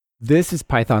This is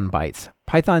Python Bytes,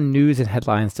 Python news and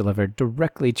headlines delivered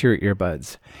directly to your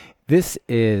earbuds. This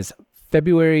is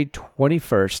February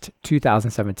 21st,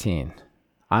 2017.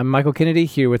 I'm Michael Kennedy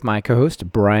here with my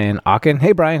co-host, Brian Ocken.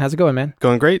 Hey, Brian, how's it going, man?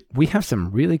 Going great. We have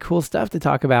some really cool stuff to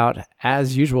talk about.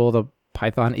 As usual, the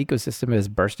Python ecosystem is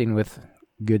bursting with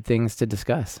good things to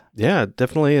discuss. Yeah, it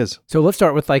definitely is. So let's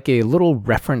start with like a little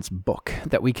reference book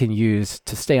that we can use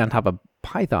to stay on top of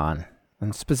Python,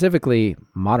 and specifically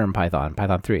modern Python,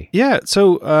 Python 3. Yeah,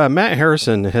 so Matt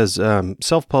Harrison has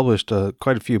self-published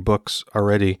quite a few books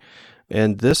already.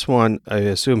 And this one, I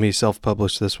assume he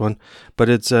self-published this one, but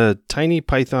it's a Tiny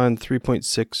Python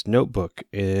 3.6 notebook.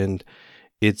 And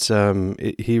it's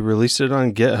he released it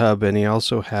on GitHub, and he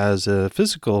also has a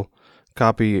physical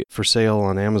copy for sale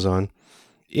on Amazon.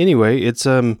 Anyway, it's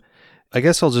I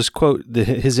guess I'll just quote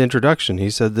his introduction. He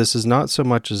said, "This is not so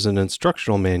much as an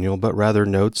instructional manual, but rather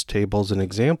notes, tables, and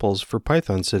examples for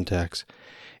Python syntax."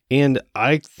 And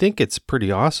I think it's pretty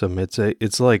awesome.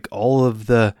 It's like all of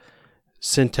the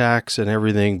syntax and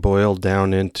everything boiled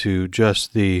down into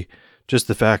just the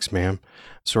facts, ma'am,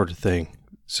 sort of thing.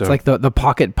 So it's like the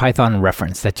pocket Python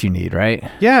reference that you need, right?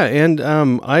 Yeah, and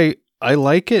I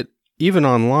like it even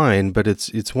online, but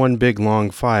it's one big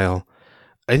long file.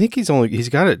 I think he's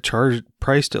got it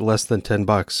priced at less than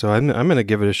 $10, so I'm going to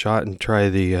give it a shot and try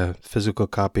the physical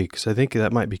copy, because I think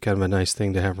that might be kind of a nice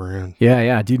thing to have around.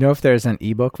 Yeah. Do you know if there's an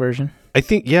ebook version? I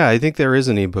think there is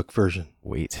an ebook version.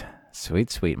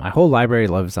 Sweet. My whole library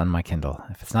lives on my Kindle.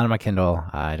 If it's not on my Kindle,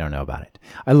 I don't know about it.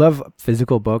 I love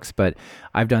physical books, but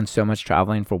I've done so much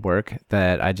traveling for work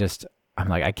that I'm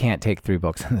like, I can't take 3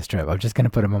 books on this trip. I'm just going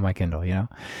to put them on my Kindle,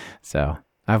 So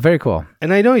very cool.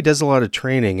 And I know he does a lot of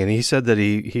training, and he said that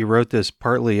he wrote this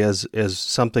partly as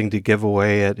something to give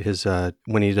away at his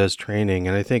when he does training.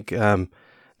 And I think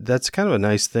that's kind of a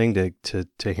nice thing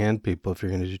to hand people if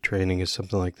you're going to do training, is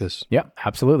something like this. Yeah,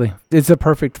 absolutely. It's a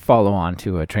perfect follow-on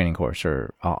to a training course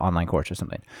or online course or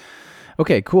something.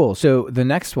 Okay, cool. So the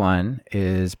next one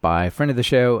is by friend of the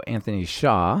show, Anthony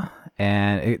Shaw.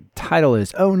 And the title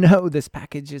is, "Oh no, this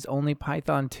package is only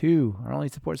Python 2, or only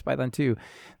supports Python 2.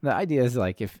 The idea is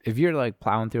like, if you're like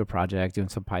plowing through a project, doing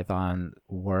some Python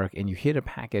work, and you hit a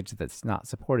package that's not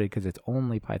supported because it's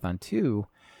only Python 2,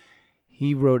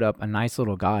 he wrote up a nice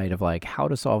little guide of like how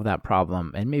to solve that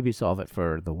problem and maybe solve it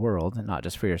for the world and not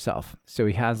just for yourself. So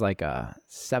he has like a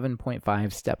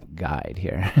 7.5 step guide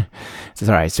here. It says,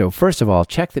 all right, so first of all,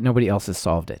 check that nobody else has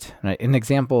solved it. Right? An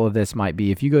example of this might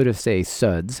be if you go to, say,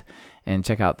 Suds and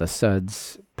check out the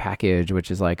Suds package,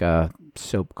 which is like a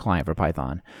SOAP client for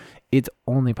Python. It's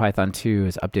only Python 2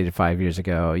 is updated 5 years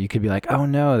ago. You could be like, oh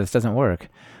no, this doesn't work.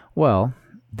 Well,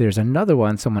 there's another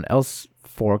one someone else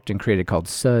forked and created called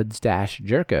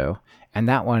Suds-Jerko, and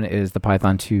that one is the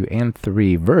Python 2 and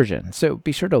 3 version. So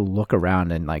be sure to look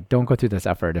around and like don't go through this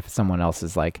effort if someone else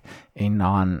is like a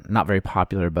not very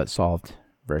popular but solved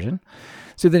version.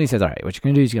 So then he says, all right, what you're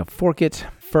going to do is you're going to fork it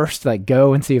first, like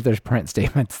go and see if there's print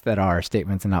statements that are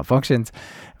statements and not functions.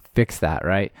 Fix that,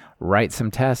 right? Write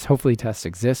some tests. Hopefully tests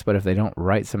exist, but if they don't,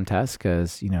 write some tests,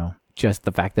 because, just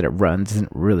the fact that it runs isn't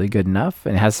really good enough.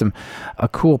 And it has a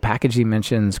cool package he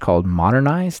mentions called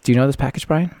Modernize. Do you know this package,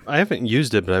 Brian? I haven't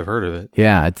used it, but I've heard of it.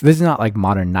 Yeah, this is not like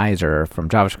Modernizer from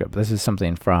JavaScript. This is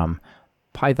something from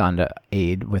Python to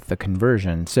aid with the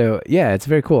conversion. So yeah, it's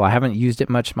very cool. I haven't used it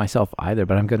much myself either,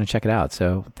 but I'm going to check it out.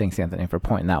 So thanks, Anthony, for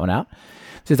pointing that one out.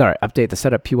 It says, all right, update the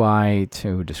setup UI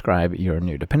to describe your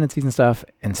new dependencies and stuff,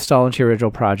 install into your original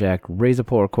project, raise a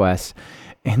pull request.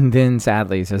 And then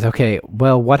sadly he says, okay,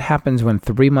 well, what happens when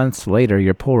 3 months later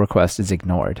your pull request is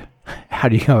ignored? How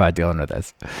do you go about dealing with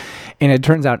this? And it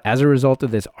turns out, as a result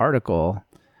of this article,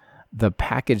 the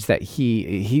package that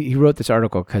he wrote this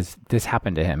article because this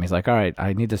happened to him. He's like, all right,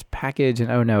 I need this package, and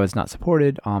oh no, it's not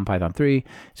supported on Python 3.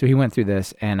 So he went through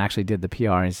this and actually did the PR,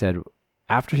 and he said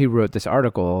after he wrote this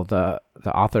article, the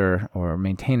author or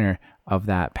maintainer of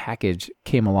that package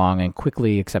came along and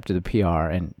quickly accepted the PR,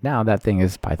 and now that thing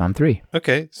is Python 3.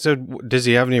 Okay, so does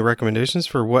he have any recommendations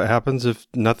for what happens if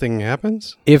nothing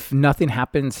happens? If nothing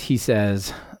happens, he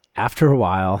says, after a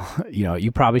while,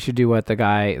 you probably should do what the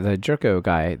Jerko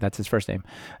guy, that's his first name,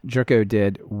 Jerko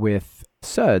did with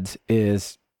Suds,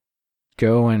 is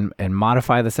go and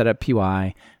modify the setup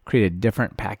PY, create a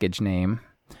different package name,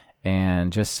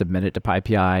 and just submit it to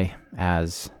PyPI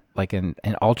as like an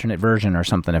alternate version or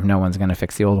something if no one's going to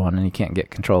fix the old one and you can't get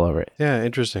control over it. Yeah,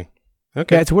 interesting.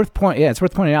 Okay. Yeah, it's worth pointing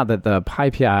out that the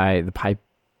PyPI,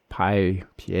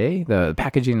 the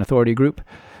Packaging Authority Group,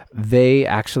 they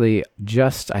actually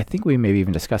I think we maybe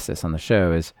even discussed this on the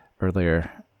show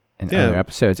earlier in other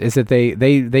episodes, is that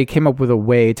they came up with a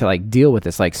way to like deal with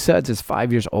this. Like Suds is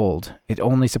 5 years old.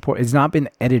 It's not been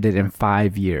edited in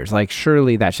 5 years. Like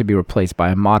surely that should be replaced by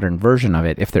a modern version of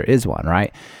it if there is one,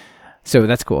 right? So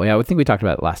that's cool. Yeah, I think we talked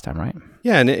about it last time, right?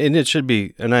 Yeah, and it should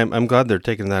be, and I'm glad they're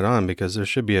taking that on, because there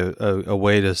should be a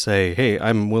way to say, hey,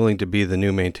 I'm willing to be the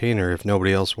new maintainer if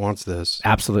nobody else wants this.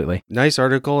 Absolutely. Nice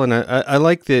article, and I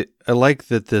like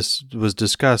that this was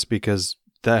discussed, because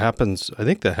that happens. I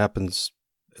think that happens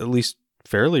at least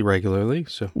fairly regularly.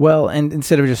 So well, and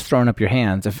instead of just throwing up your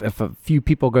hands, if a few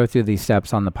people go through these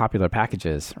steps on the popular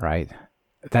packages, right,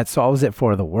 that solves it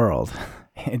for the world.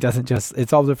 It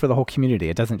solves it for the whole community.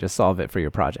 It doesn't just solve it for your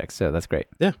project. So that's great.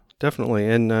 Yeah, definitely.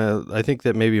 And I think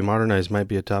that maybe Modernize might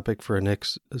be a topic for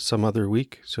some other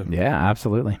week. So yeah,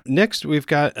 absolutely. Next, we've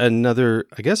got another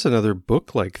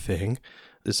book-like thing.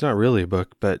 It's not really a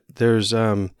book, but there's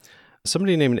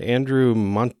somebody named Andrew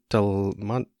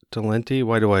Montalenti.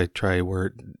 Why do I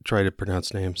try to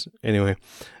pronounce names? Anyway,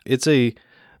 it's a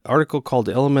article called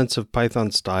Elements of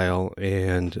Python Style,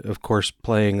 and of course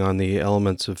playing on the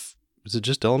elements of, is it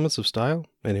just elements of style?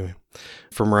 Anyway,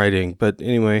 from writing. But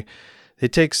anyway,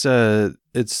 it takes,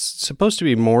 it's supposed to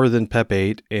be more than PEP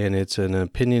 8, and it's an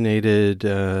opinionated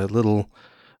little,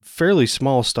 fairly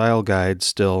small style guide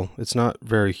still. It's not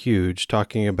very huge,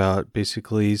 talking about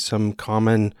basically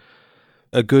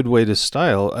a good way to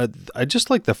style. I just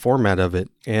like the format of it.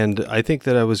 And I think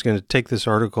that I was going to take this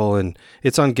article, and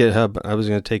it's on GitHub. I was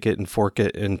going to take it and fork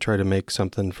it and try to make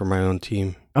something for my own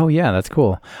team. Oh yeah, that's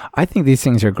cool. I think these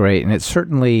things are great, and it's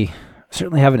certainly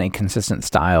having a consistent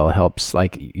style helps,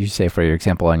 like you say, for your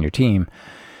example, on your team.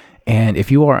 And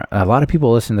if you are, a lot of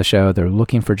people listen to the show, they're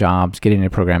looking for jobs, getting into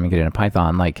programming, getting into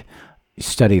Python, like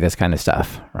study this kind of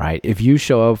stuff, right? If you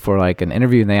show up for like an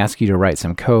interview and they ask you to write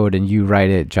some code and you write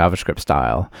it JavaScript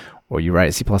style, or you write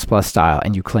it C++ style,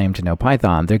 and you claim to know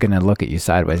Python, they're going to look at you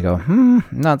sideways and go,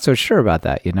 not so sure about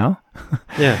that, you know?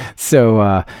 Yeah.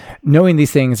 So knowing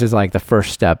these things is like the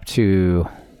first step to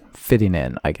fitting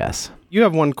in, I guess. You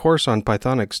have one course on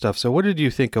Pythonic stuff. So what did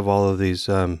you think of all of these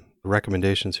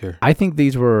recommendations here? I think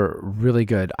these were really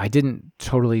good. I didn't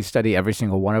totally study every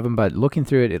single one of them, but looking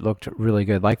through it, it looked really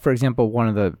good. Like, for example, one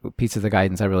of the pieces of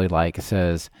guidance I really like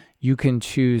says you can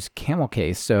choose camel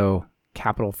case. So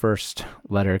capital first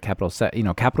letter,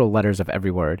 capital letters of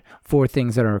every word for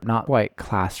things that are not quite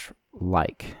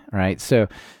class-like, right? So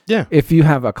yeah, if you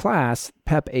have a class,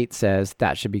 PEP 8 says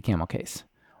that should be camel case.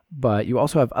 But you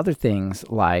also have other things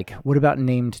like, what about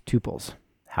named tuples?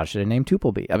 How should a named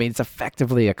tuple be? I mean, it's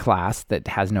effectively a class that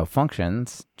has no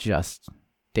functions, just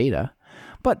data.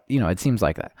 But, it seems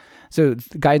like that. So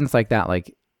guidance like that,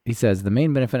 like he says, the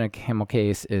main benefit of camel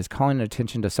case is calling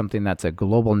attention to something that's a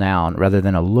global noun rather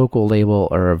than a local label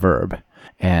or a verb.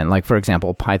 And like, for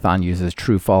example, Python uses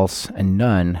true, false, and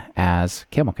none as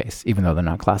camel case, even though they're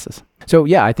not classes. So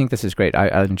yeah, I think this is great.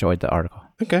 I enjoyed the article.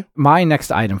 Okay. My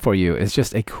next item for you is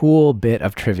just a cool bit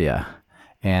of trivia.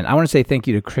 And I want to say thank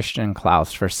you to Christian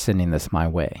Klaus for sending this my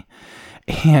way.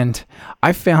 And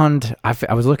I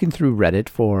was looking through Reddit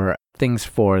for things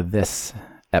for this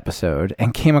episode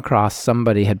and came across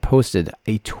somebody had posted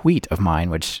a tweet of mine,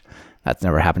 which that's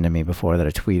never happened to me before, that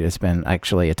a tweet has been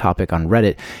actually a topic on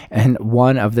Reddit. And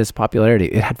one of this popularity,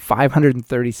 it had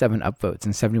 537 upvotes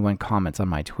and 71 comments on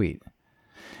my tweet.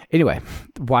 Anyway,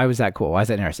 why was that cool? Why is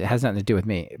that interesting? It has nothing to do with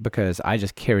me, because I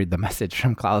just carried the message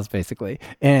from Klaus, basically.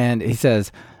 And he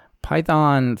says,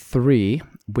 Python 3,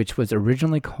 which was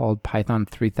originally called Python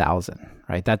 3000,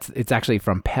 right? It's actually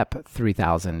from PEP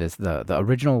 3000 is the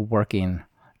original working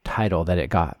title that it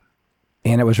got.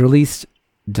 And it was released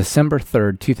December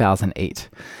 3rd, 2008.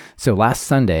 So last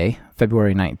Sunday,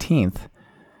 February 19th,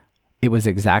 it was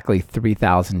exactly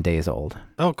 3,000 days old.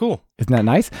 Oh, cool. Isn't that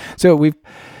nice? So we've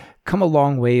come a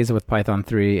long ways with Python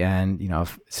 3, and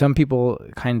some people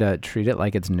kind of treat it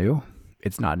like it's new.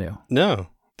 It's not new. No,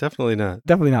 definitely not.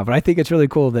 Definitely not. But I think it's really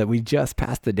cool that we just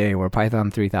passed the day where Python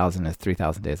 3000 is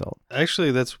 3,000 days old.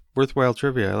 Actually, that's worthwhile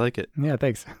trivia. I like it. Yeah,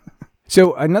 thanks.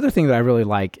 So another thing that I really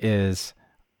like is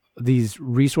these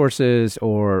resources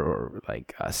or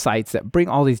sites that bring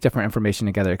all these different information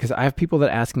together. Because I have people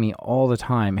that ask me all the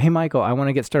time, hey, Michael, I want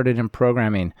to get started in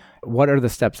programming. What are the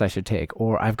steps I should take?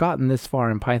 Or I've gotten this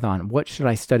far in Python. What should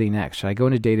I study next? Should I go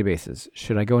into databases?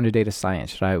 Should I go into data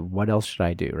science? What else should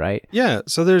I do, right? Yeah.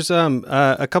 So there's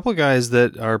a couple of guys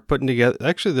that are putting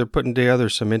together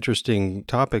some interesting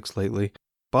topics lately.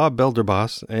 Bob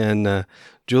Belderboss and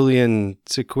Julian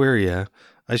Sequeira.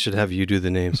 I should have you do the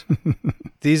names.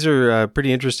 These are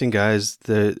pretty interesting guys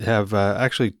that have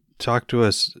actually talked to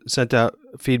us, sent out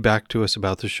feedback to us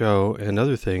about the show and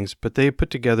other things, but they put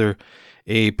together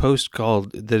a post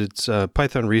called that it's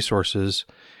Python resources,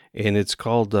 and it's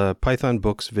called Python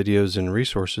books, videos, and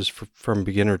resources from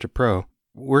beginner to pro.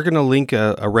 We're going to link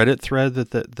a Reddit thread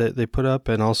that they put up,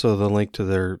 and also the link to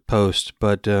their post.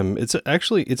 But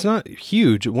it's not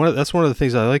huge. That's one of the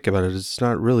things I like about it. It's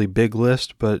not really big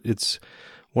list, but it's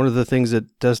one of the things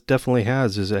it definitely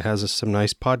has is it has some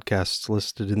nice podcasts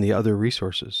listed in the other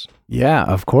resources. Yeah,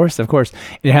 of course.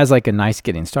 It has like a nice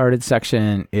getting started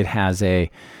section. It has a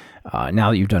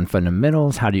now that you've done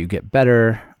fundamentals, how do you get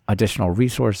better? Additional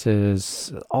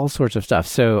resources, all sorts of stuff.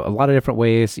 So a lot of different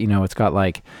ways. It's got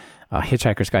like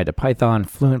Hitchhiker's Guide to Python,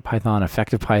 Fluent Python,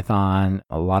 Effective Python,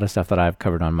 a lot of stuff that I've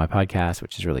covered on my podcast,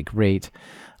 which is really great.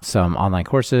 Some online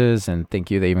courses, and thank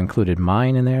you, they've included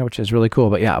mine in there, which is really cool.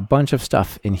 But yeah, a bunch of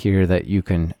stuff in here that you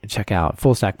can check out.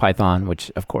 Full Stack Python,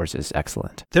 which of course is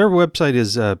excellent. Their website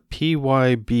is pybit.es,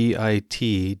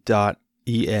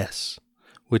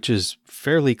 which is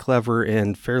fairly clever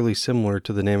and fairly similar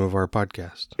to the name of our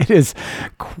podcast. It is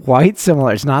quite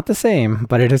similar. It's not the same,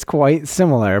 but it is quite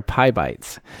similar.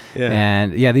 PyBites. Yeah.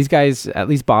 And yeah, these guys, at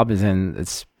least Bob is in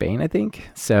Spain, I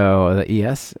think. So the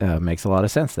ES makes a lot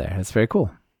of sense there. That's very cool.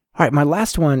 All right, my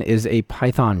last one is a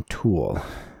Python tool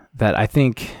that I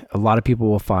think a lot of people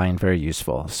will find very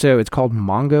useful. So it's called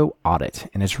Mongo Audit,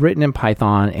 and it's written in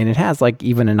Python, and it has like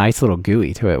even a nice little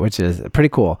GUI to it, which is pretty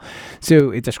cool.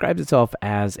 So it describes itself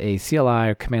as a CLI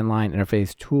or command line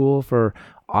interface tool for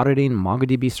auditing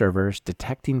MongoDB servers,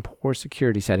 detecting poor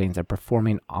security settings, and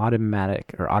performing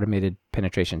automated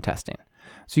penetration testing.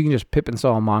 So you can just pip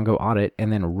install Mongo Audit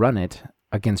and then run it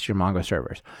against your Mongo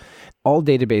servers. All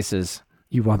databases,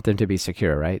 you want them to be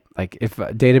secure, right? Like if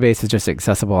a database is just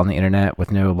accessible on the internet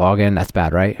with no login, that's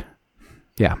bad, right?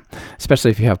 Yeah,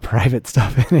 especially if you have private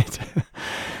stuff in it.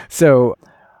 So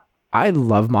I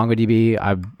love MongoDB.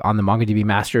 I'm on the MongoDB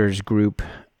Masters group,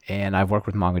 and I've worked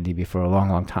with MongoDB for a long,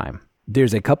 long time.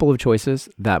 There's a couple of choices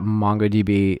that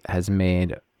MongoDB has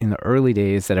made in the early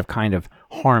days that have kind of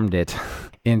harmed it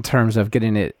in terms of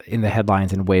getting it in the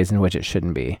headlines in ways in which it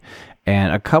shouldn't be.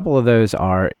 And a couple of those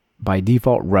are, by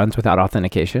default, runs without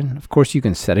authentication. Of course, you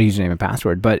can set a username and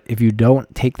password, but if you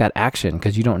don't take that action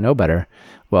because you don't know better,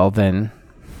 well, then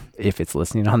if it's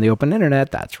listening on the open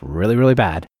internet, that's really, really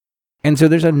bad. And so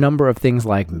there's a number of things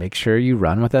like make sure you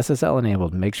run with SSL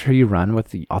enabled, make sure you run with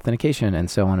the authentication, and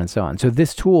so on and so on. So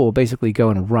this tool will basically go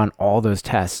and run all those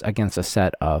tests against a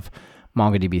set of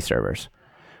MongoDB servers,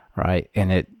 right?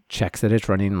 And it checks that it's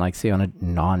running, like, say, on a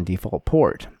non-default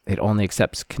port. It only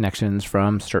accepts connections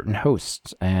from certain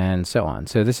hosts and so on.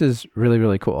 So this is really,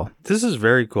 really cool. This is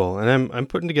very cool. And I'm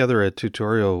putting together a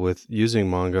tutorial with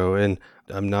using Mongo, and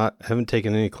haven't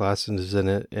taken any classes in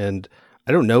it, and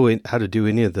I don't know how to do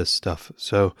any of this stuff.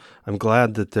 So I'm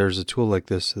glad that there's a tool like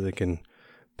this so they can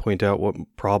point out what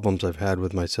problems I've had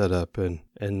with my setup, and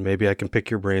maybe I can pick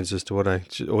your brains as to what I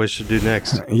should do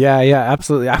next. Yeah,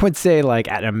 absolutely. I would say,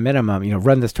 like, at a minimum,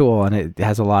 run this tool, and it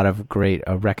has a lot of great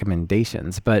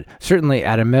recommendations. But certainly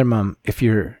at a minimum, if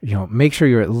you're, make sure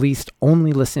you're at least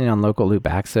only listening on local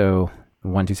loopback, so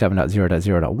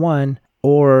 127.0.0.1,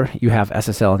 or you have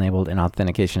SSL enabled and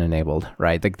authentication enabled,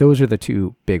 right? Like, those are the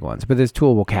two big ones. But this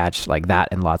tool will catch like that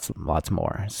and lots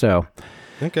more. So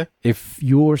okay, if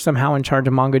you're somehow in charge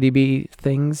of MongoDB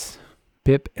things,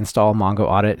 pip install Mongo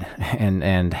Audit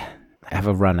and have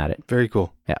a run at it. Very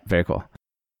cool. Yeah, very cool.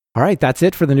 All right, that's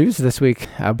it for the news this week.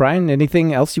 Brian,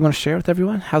 anything else you want to share with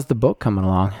everyone? How's the book coming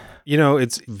along?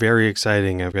 It's very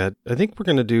exciting. I think we're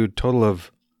going to do a total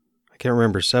of, I can't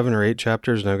remember, 7 or 8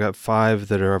 chapters, and I've got 5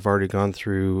 that I've already gone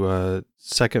through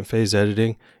second phase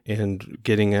editing and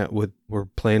we're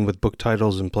playing with book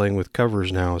titles and playing with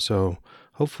covers now. So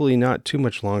hopefully not too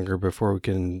much longer before we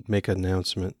can make an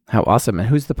announcement. How awesome. And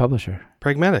who's the publisher?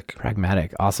 Pragmatic.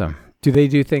 Awesome. Do they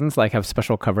do things like have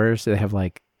special covers? Do they have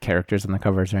like characters on the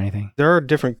covers or anything? There are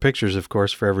different pictures, of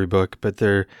course, for every book, but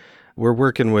we're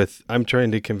working with, I'm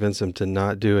trying to convince them to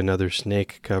not do another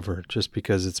snake cover just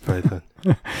because it's Python.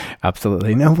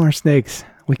 Absolutely. No more snakes.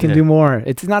 We can do more.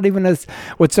 It's not even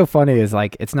what's so funny is,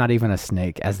 like, it's not even a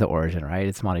snake as the origin, right?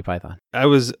 It's Monty Python. I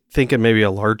was thinking maybe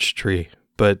a larch tree,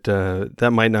 but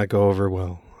that might not go over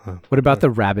well. What about the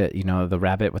rabbit, the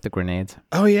rabbit with the grenades?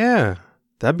 Oh, yeah.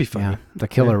 That'd be fun. Yeah, the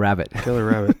killer rabbit. Killer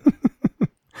rabbit.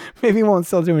 Maybe he won't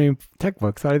sell too many tech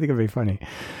books. I think it'd be funny.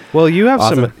 Well, you have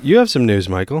some news,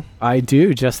 Michael. I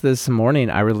do. Just this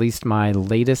morning, I released my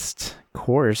latest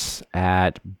course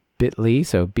at bit.ly,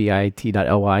 so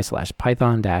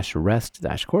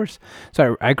bit.ly/python-rest-course.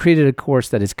 So I created a course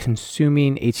that is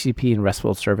consuming HTTP and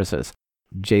RESTful services,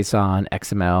 JSON,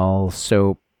 XML,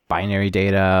 SOAP, binary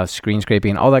data, screen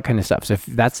scraping, all that kind of stuff. So if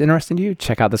that's interesting to you,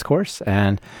 check out this course.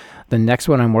 And the next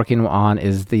one I'm working on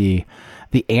is the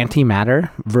antimatter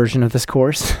version of this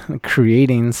course,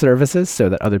 creating services so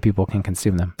that other people can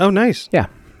consume them. Oh, nice. Yeah.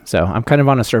 So I'm kind of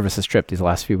on a services trip these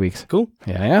last few weeks. Cool.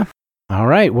 Yeah. All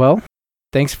right. Well,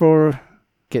 thanks for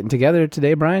getting together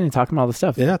today, Brian, and talking about all the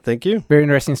stuff. Yeah, thank you. Very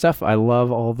interesting stuff. I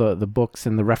love all the books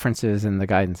and the references and the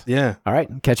guidance. Yeah. All right.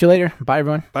 Catch you later. Bye,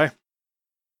 everyone. Bye.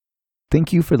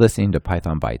 Thank you for listening to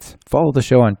Python Bytes. Follow the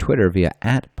show on Twitter via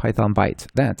 @PythonBytes.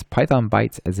 That's Python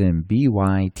Bytes as in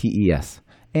BYTES.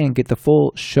 And get the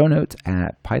full show notes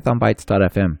at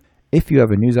pythonbytes.fm. If you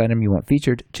have a news item you want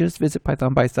featured, just visit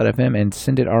pythonbytes.fm and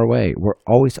send it our way. We're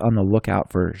always on the lookout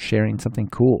for sharing something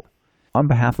cool. On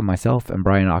behalf of myself and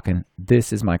Brian Ocken,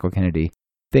 this is Michael Kennedy.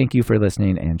 Thank you for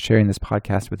listening and sharing this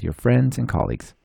podcast with your friends and colleagues.